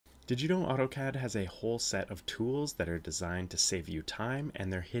Did you know AutoCAD has a whole set of tools that are designed to save you time,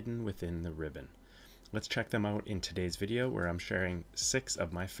 and they're hidden within the ribbon? Let's check them out in today's video, where I'm sharing 6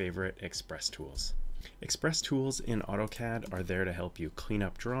 of my favorite Express tools. Express tools in AutoCAD are there to help you clean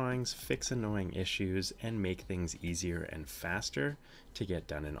up drawings, fix annoying issues, and make things easier and faster to get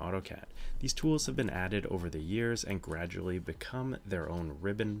done in AutoCAD. These tools have been added over the years and gradually become their own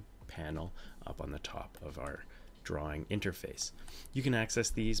ribbon panel up on the top of our drawing interface. You can access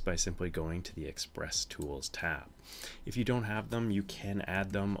these by simply going to the Express Tools tab. If you don't have them, you can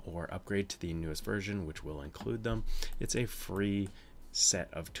add them or upgrade to the newest version, which will include them. It's a free set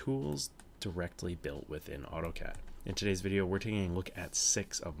of tools directly built within AutoCAD. In today's video, we're taking a look at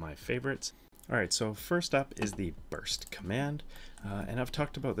 6 of my favorites. Alright, so first up is the burst command, and I've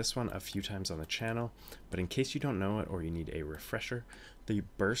talked about this one a few times on the channel, but in case you don't know it or you need a refresher, the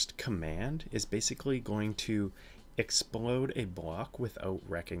burst command is basically going to explode a block without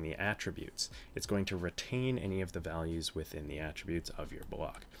wrecking the attributes. It's going to retain any of the values within the attributes of your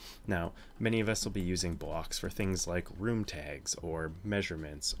block. Now, many of us will be using blocks for things like room tags or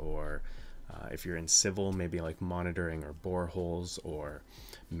measurements, or if you're in civil, maybe like monitoring or boreholes or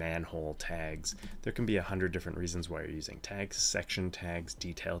manhole tags. There can be 100 different reasons why you're using tags: section tags,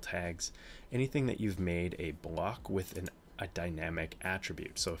 detail tags, anything that you've made a block with a dynamic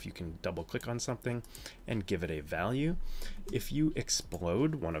attribute. So if you can double click on something and give it a value, if you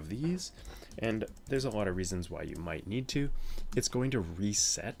explode one of these, and there's a lot of reasons why you might need to, it's going to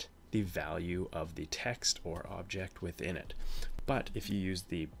reset the value of the text or object within it. But if you use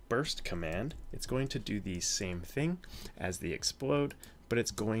the burst command, it's going to do the same thing as the explode, but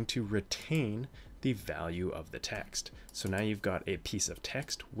it's going to retain the value of the text. So now you've got a piece of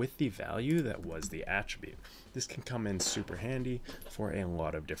text with the value that was the attribute. This can come in super handy for a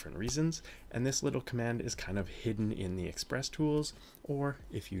lot of different reasons, and this little command is kind of hidden in the Express tools, or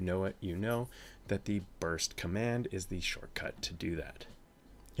if you know it, you know that the burst command is the shortcut to do that.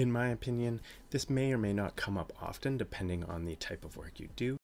 In my opinion, this may or may not come up often depending on the type of work you do.